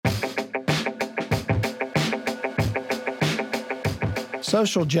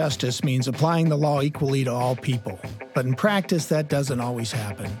Social justice means applying the law equally to all people, but in practice, that doesn't always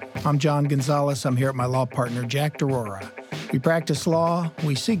happen. I'm John Gonzalez. I'm here with my law partner, Jack DeRora. We practice law,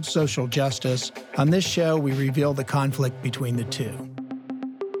 we seek social justice. On this show, we reveal the conflict between the two.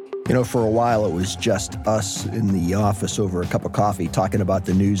 You know, for a while, it was just us in the office over a cup of coffee talking about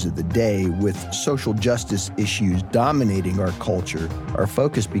the news of the day. With social justice issues dominating our culture, our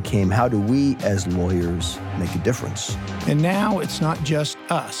focus became how do we, as lawyers, make a difference? And now it's not just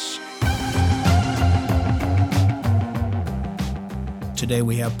us. Today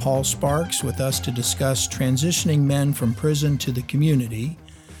we have Paul Sparks with us to discuss transitioning men from prison to the community.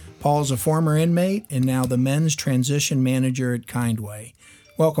 Paul's a former inmate and now the men's transition manager at Kindway.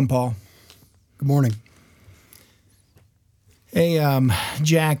 Welcome, Paul. Good morning. Hey,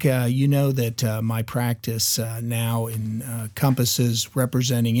 Jack, you know that my practice now encompasses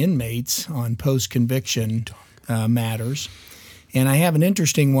representing inmates on post-conviction matters. And I have an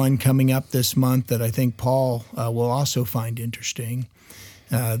interesting one coming up this month that I think Paul will also find interesting.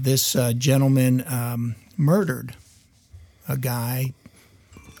 This gentleman murdered a guy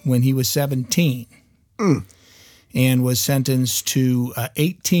when he was 17. And was sentenced to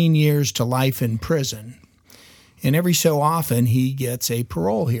 18 years to life in prison. And every so often, he gets a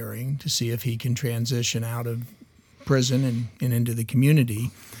parole hearing to see if he can transition out of prison and into the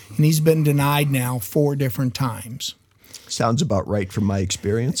community. And he's been denied now 4 different times. Sounds about right from my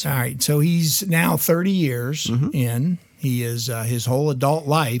experience. All right, so he's now 30 years in. He is his whole adult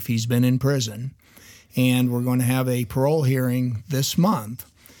life, he's been in prison. And we're going to have a parole hearing this month.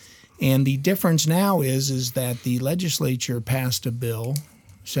 And the difference now is that the legislature passed a bill,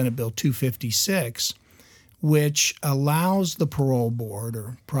 Senate Bill 256, which allows the parole board,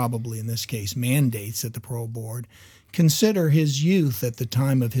 or probably in this case mandates that the parole board, consider his youth at the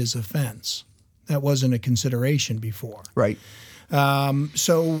time of his offense. That wasn't a consideration before. Right.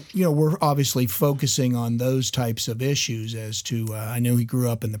 So, you know, we're obviously focusing on those types of issues as to, I know or he grew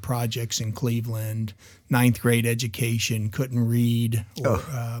up in the projects in Cleveland, 9th grade education, couldn't read.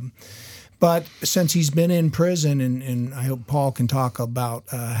 But since he's been in prison, and I hope Paul can talk about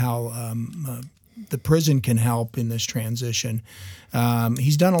how the prison can help in this transition,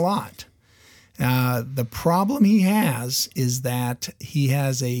 he's done a lot. The problem he has is that he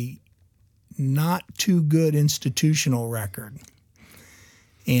has a not too good institutional record.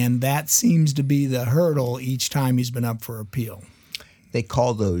 And that seems to be the hurdle each time he's been up for appeal. They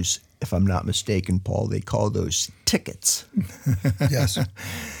call those, if I'm not mistaken, Paul, they call those tickets. Yes.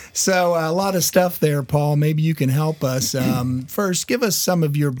 So a lot of stuff there, Paul. Maybe you can help us. First, give us some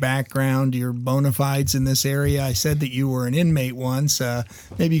of your background, your bona fides in this area. I said that you were an inmate once.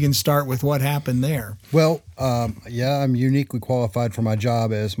 Maybe you can start with what happened there. Well, I'm uniquely qualified for my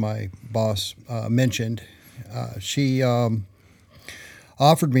job, as my boss mentioned. She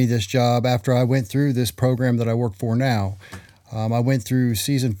offered me this job after I went through this program that I work for now. I went through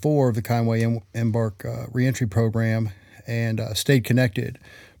season 4 of the Kindway Embark reentry program and stayed connected.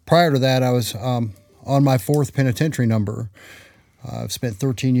 Prior to that, I was on my 4th penitentiary number. I've spent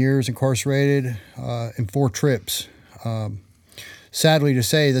 13 years incarcerated in 4 trips. Sadly to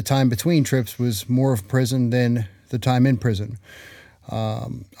say, the time between trips was more of prison than the time in prison.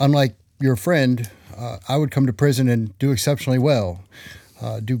 Unlike your friend, I would come to prison and do exceptionally well,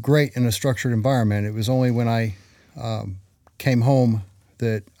 do great in a structured environment. It was only when I came home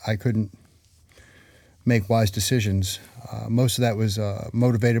that I couldn't make wise decisions. Most of that was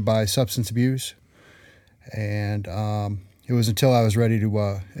motivated by substance abuse, and it was until I was ready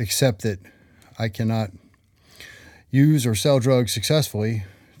to accept that I cannot use or sell drugs successfully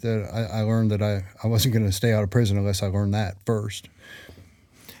that I learned that I wasn't going to stay out of prison unless I learned that first.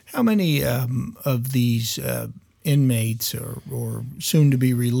 How many of these inmates or soon to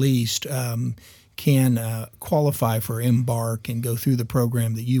be released can qualify for Embark and go through the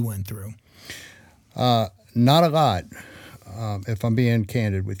program that you went through? Not a lot, if I'm being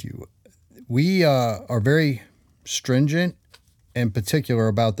candid with you. We are very stringent and particular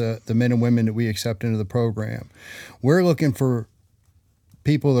about the men and women that we accept into the program. We're looking for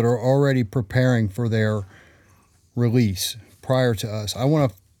people that are already preparing for their release prior to us. I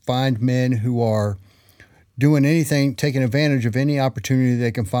want to find men who are doing anything, taking advantage of any opportunity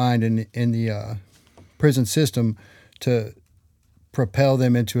they can find in the prison system to propel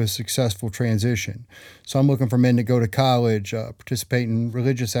them into a successful transition. So I'm looking for men that go to college, participate in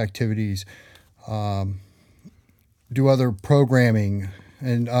religious activities, do other programming,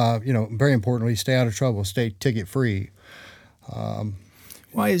 and very importantly, stay out of trouble, stay ticket free.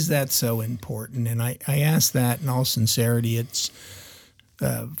 Why is that so important? And I ask that in all sincerity. It's,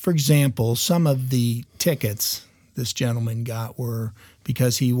 for example, some of the tickets this gentleman got were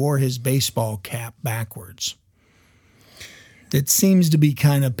because he wore his baseball cap backwards. It seems to be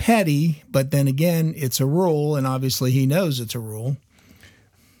kind of petty, but then again, it's a rule, and obviously he knows it's a rule.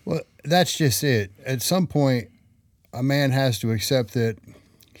 Well, that's just it. At some point, a man has to accept that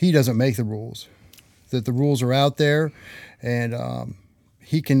he doesn't make the rules, that the rules are out there, and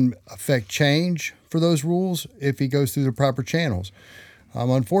he can affect change for those rules if he goes through the proper channels.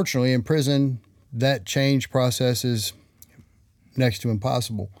 Unfortunately, in prison, that change process is next to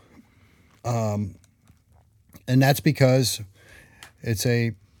impossible. And that's because it's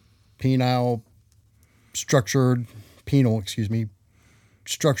a structured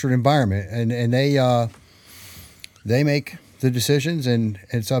environment, and they make the decisions, and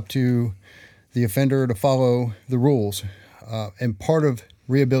it's up to the offender to follow the rules. And part of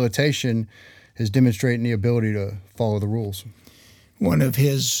rehabilitation is demonstrating the ability to follow the rules. One of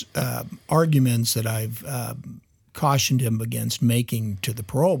his arguments that I've cautioned him against making to the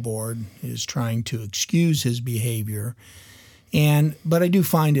parole board is trying to excuse his behavior. But I do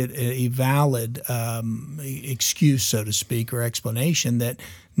find it a valid excuse, so to speak, or explanation that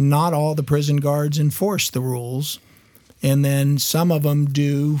not all the prison guards enforce the rules, and then some of them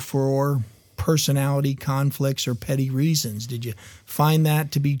do for personality conflicts or petty reasons. Did you find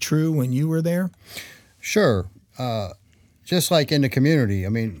that to be true when you were there? Sure. Just like in the community, I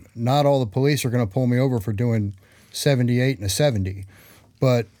mean, not all the police are going to pull me over for doing 78 and a 70,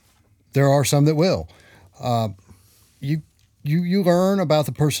 but there are some that will. You learn about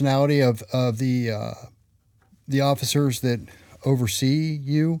the personality of the officers that oversee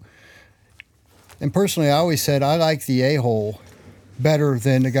you. And personally, I always said I like the a-hole better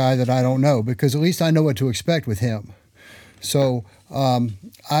than the guy that I don't know, because at least I know what to expect with him. So and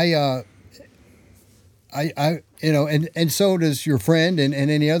so does your friend and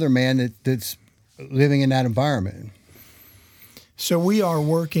any other man that's living in that environment. So we are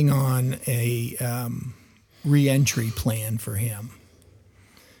working on a reentry plan for him.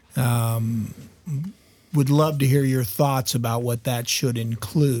 Would love to hear your thoughts about what that should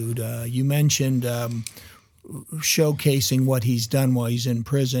include. You mentioned showcasing what he's done while he's in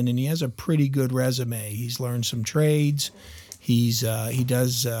prison, and he has a pretty good resume. He's learned some trades. He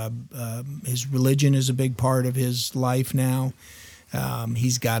does his religion is a big part of his life now.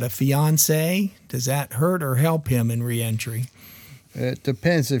 He's got a fiance. Does that hurt or help him in reentry? It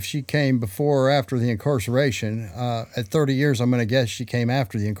depends if she came before or after the incarceration. At 30 years, I'm going to guess she came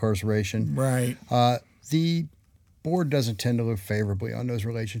after the incarceration. Right. The board doesn't tend to look favorably on those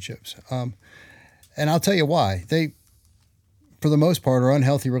relationships. And I'll tell you why. They, for the most part, are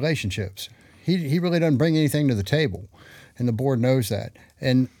unhealthy relationships. He really doesn't bring anything to the table, and the board knows that.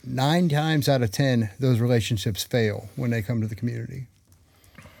 And 9 times out of 10, those relationships fail when they come to the community.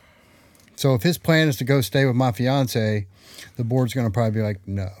 So if his plan is to go stay with my fiance, the board's going to probably be like,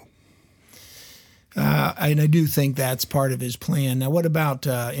 no. And I do think that's part of his plan. Now, what about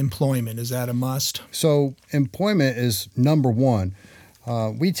employment? Is that a must? So employment is number one.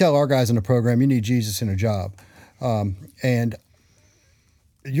 We tell our guys in the program, you need Jesus in a job. And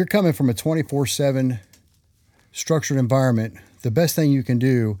you're coming from a 24/7 structured environment. The best thing you can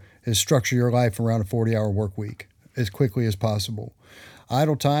do is structure your life around a 40-hour work week as quickly as possible.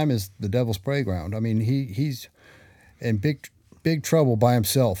 Idle time is the devil's playground. I mean, he's in big trouble by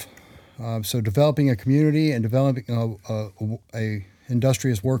himself. So developing a community and developing a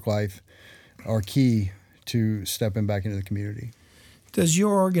industrious work life are key to stepping back into the community. Does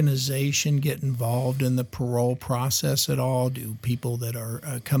your organization get involved in the parole process at all? Do people that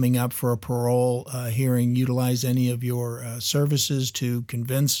are coming up for a parole hearing utilize any of your services to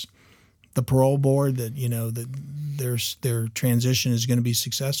convince the parole board that that their transition is going to be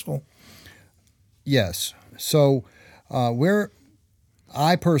successful? Yes. So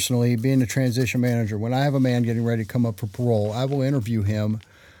I personally, being the transition manager, when I have a man getting ready to come up for parole, I will interview him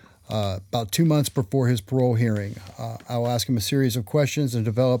about 2 months before his parole hearing. I will ask him a series of questions and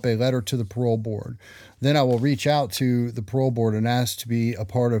develop a letter to the parole board. Then I will reach out to the parole board and ask to be a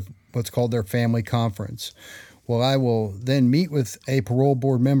part of what's called their family conference. Well, I will then meet with a parole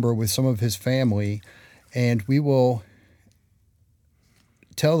board member with some of his family, and we will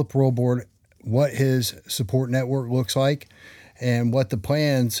tell the parole board what his support network looks like and what the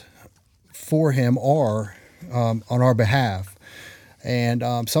plans for him are on our behalf. And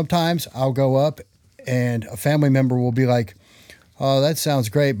sometimes I'll go up and a family member will be like, oh, that sounds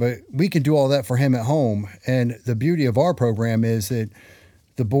great, but we can do all that for him at home. And the beauty of our program is that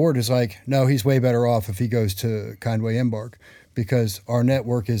the board is like, no, he's way better off if he goes to Kindway Embark, because our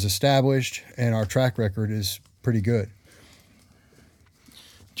network is established and our track record is pretty good.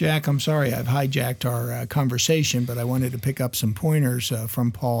 Jack, I'm sorry I've hijacked our conversation, but I wanted to pick up some pointers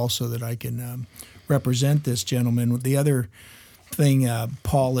from Paul so that I can represent this gentleman. The other thing,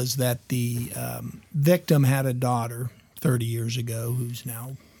 Paul, is that the victim had a daughter 30 years ago who's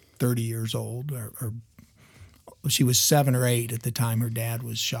now 30 years old, or she was 7 or 8 at the time her dad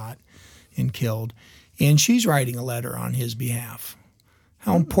was shot and killed, and she's writing a letter on his behalf.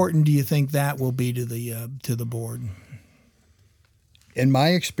 How important do you think that will be to the board? In my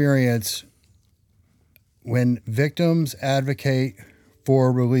experience, when victims advocate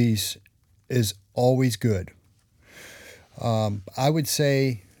for release is always good. I would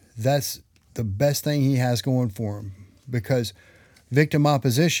say that's the best thing he has going for him, because victim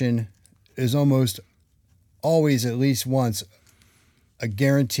opposition is almost always, at least once, a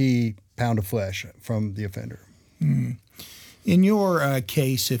guaranteed pound of flesh from the offender. Mm. In your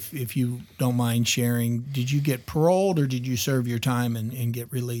case, if you don't mind sharing, did you get paroled or did you serve your time and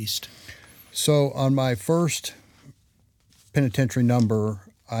get released? So on my first penitentiary number,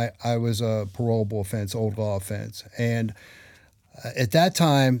 I was a parolable offense, old law offense. And at that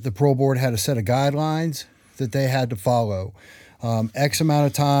time, the parole board had a set of guidelines that they had to follow. X amount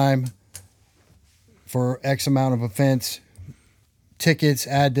of time for X amount of offense, tickets,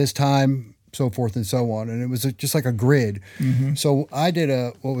 add this time, so forth and so on. And it was just like a grid. Mm-hmm. So I did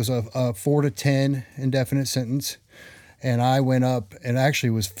a 4 to 10 indefinite sentence. And I went up and actually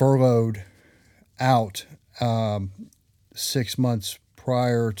was furloughed out 6 months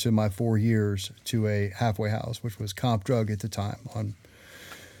prior to my 4 years to a halfway house, which was comp drug at the time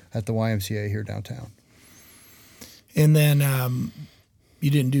at the YMCA here downtown. And then you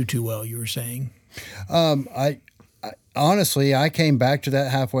didn't do too well, you were saying. I honestly, I came back to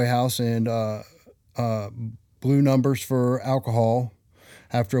that halfway house and blew numbers for alcohol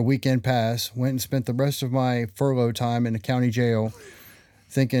after a weekend pass. Went and spent the rest of my furlough time in the county jail,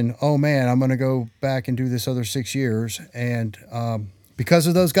 thinking, oh man, I'm going to go back and do this other 6 years. And because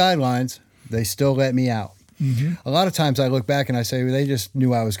of those guidelines, they still let me out. Mm-hmm. A lot of times I look back and I say, well, they just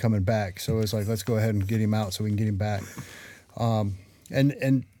knew I was coming back. So it's like, let's go ahead and get him out so we can get him back.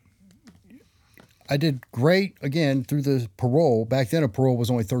 And I did great, again, through the parole. Back then, a parole was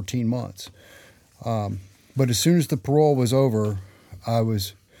only 13 months. But as soon as the parole was over, I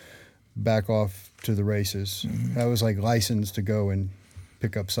was back off to the races. Mm-hmm. I was like licensed to go and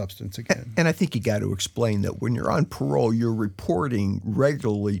pick up substance again. And I think you got to explain that when you're on parole, you're reporting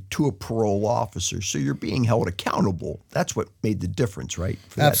regularly to a parole officer, so you're being held accountable. That's what made the difference, right?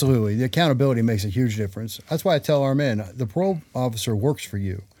 Absolutely. The accountability makes a huge difference. That's why I tell our men, the parole officer works for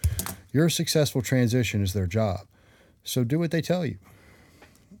you. Your successful transition is their job. So do what they tell you.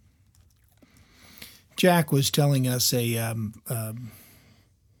 Jack was telling us a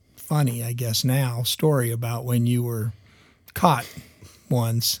funny, I guess now, story about when you were caught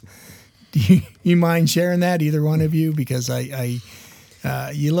once. Do you mind sharing that, either one of you? Because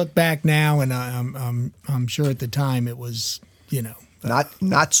you look back now, and I'm sure at the time it was,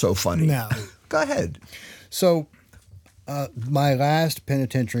 not so funny. No, go ahead. So. My last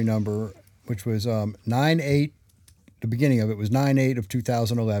penitentiary number, which was 9/8, the beginning of it was 9/8 of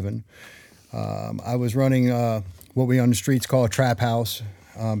 2011. I was running what we on the streets call a trap house,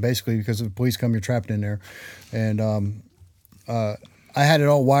 basically because if the police come, you're trapped in there. And I had it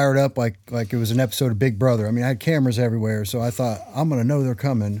all wired up like it was an episode of Big Brother. I mean, I had cameras everywhere, so I thought, I'm going to know they're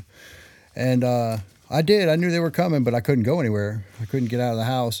coming. And I did. I knew they were coming, but I couldn't go anywhere. I couldn't get out of the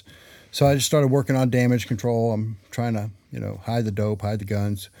house. So I just started working on damage control. I'm trying to, hide the dope, hide the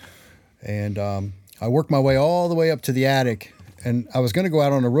guns. And I worked my way all the way up to the attic. And I was going to go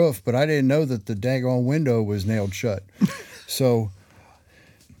out on the roof, but I didn't know that the daggone window was nailed shut. So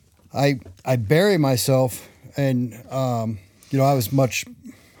I buried myself, and, I was much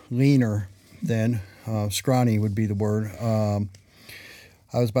leaner then. Scrawny would be the word. I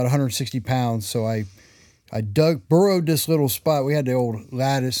was about 160 pounds, so I burrowed this little spot. We had the old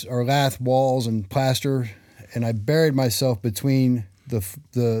lattice or lath walls and plaster, and I buried myself between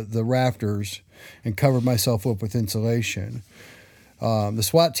the rafters and covered myself up with insulation. The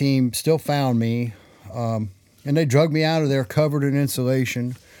SWAT team still found me, and they dragged me out of there covered in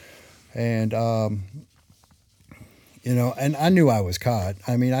insulation. And, and I knew I was caught.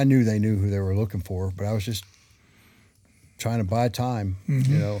 I mean, I knew they knew who they were looking for, but I was just trying to buy time,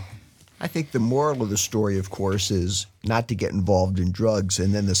 I think the moral of the story, of course, is not to get involved in drugs.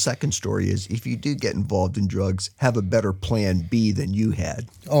 And then the second story is, if you do get involved in drugs, have a better plan B than you had.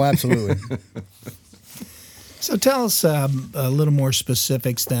 Oh, absolutely. So tell us a little more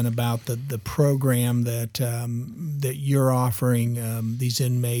specifics then about the program that you're offering these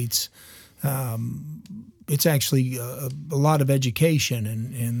inmates. it's actually a lot of education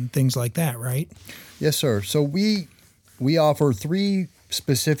and things like that, right? Yes, sir. So we offer 3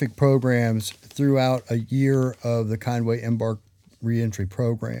 specific programs throughout a year of the Kindway Embark reentry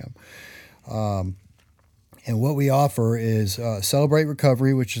program. And what we offer is Celebrate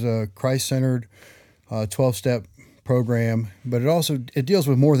Recovery, which is a Christ-centered 12-step program, but it deals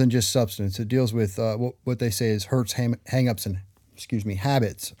with more than just substance. It deals with what they say is hurts, hang-ups, and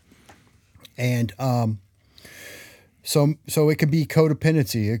habits. And so it could be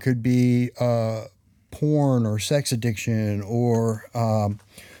codependency, it could be porn or sex addiction, or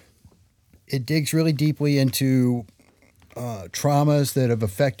it digs really deeply into traumas that have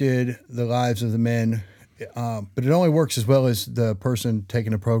affected the lives of the men. But it only works as well as the person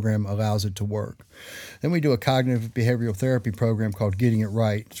taking the program allows it to work. Then we do a cognitive behavioral therapy program called Getting It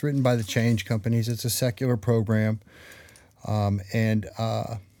Right. It's written by the Change Companies. It's a secular program. And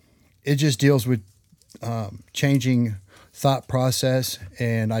it just deals with changing thought process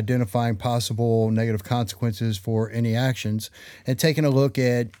and identifying possible negative consequences for any actions, and taking a look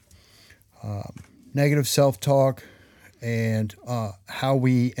at negative self-talk and how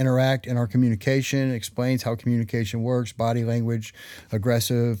we interact in our communication. Explains how communication works, body language,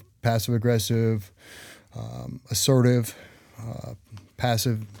 aggressive, passive-aggressive, assertive,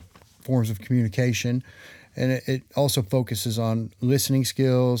 passive forms of communication. And it also focuses on listening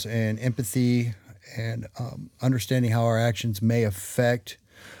skills and empathy and understanding how our actions may affect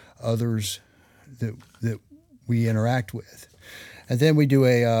others that we interact with. And then we do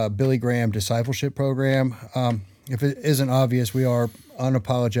a Billy Graham discipleship program. If it isn't obvious, we are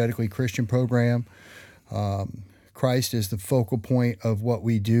unapologetically Christian program. Christ is the focal point of what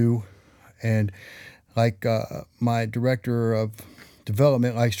we do. And like my director of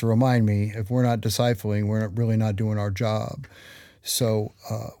development likes to remind me, if we're not discipling, we're really not doing our job. So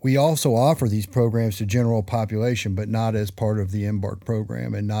we also offer these programs to general population, but not as part of the Embark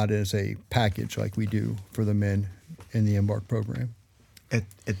program and not as a package like we do for the men in the Embark program. At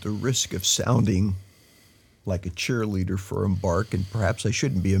the risk of sounding like a cheerleader for Embark, and perhaps I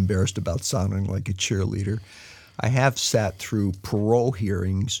shouldn't be embarrassed about sounding like a cheerleader, I have sat through parole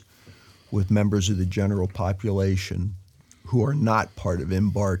hearings with members of the general population who are not part of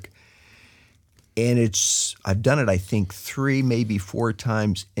Embark. And I've done it, I think, 3, maybe 4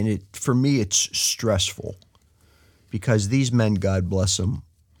 times, and for me, it's stressful because these men, God bless them,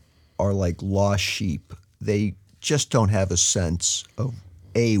 are like lost sheep. They just don't have a sense of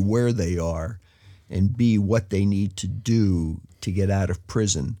A, where they are, and B, what they need to do to get out of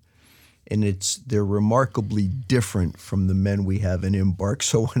prison. And they're remarkably different from the men we have in Embark.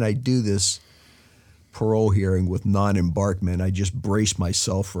 So when I do this parole hearing with non-Embark men, I just brace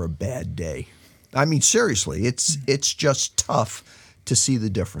myself for a bad day. I mean, seriously, it's just tough to see the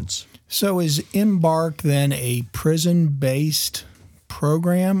difference. So is Embark then a prison-based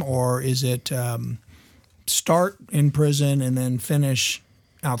program, or is it start in prison and then finish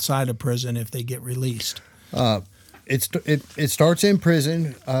outside of prison if they get released? It starts in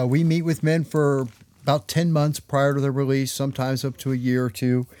prison. We meet with men for about 10 months prior to their release, sometimes up to a year or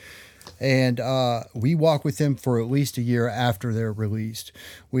 2. And we walk with them for at least a year after they're released.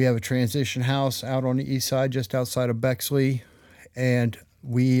 We have a transition house out on the east side, just outside of Bexley, and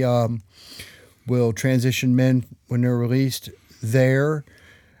we will transition men when they're released there.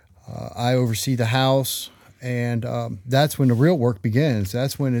 I oversee the house, and that's when the real work begins.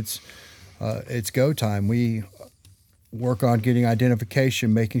 That's when it's go time. We work on getting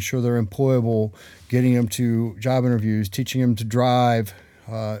identification, making sure they're employable, getting them to job interviews, teaching them to drive,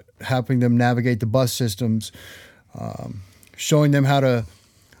 helping them navigate the bus systems, showing them how to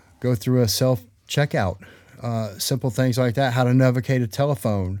go through a self-checkout, simple things like that, how to navigate a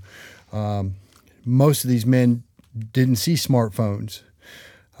telephone. Most of these men didn't see smartphones.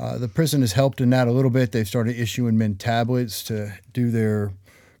 The prison has helped in that a little bit. They've started issuing men tablets to do their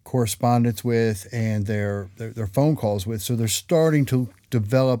correspondence with and their phone calls with, so they're starting to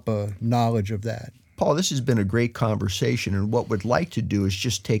develop a knowledge of that. Paul, this has been a great conversation, and what we'd like to do is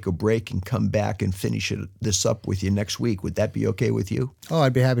just take a break and come back and finish this up with you next week. Would that be okay with you? Oh,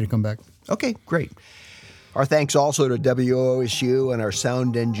 I'd be happy to come back. Okay, great. Our thanks also to WOSU and our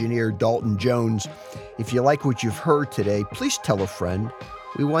sound engineer, Dalton Jones. If you like what you've heard today, please tell a friend.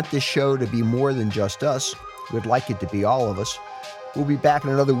 We want this show to be more than just us. We'd like it to be all of us. We'll be back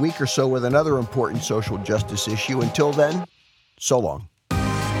in another week or so with another important social justice issue. Until then, so long.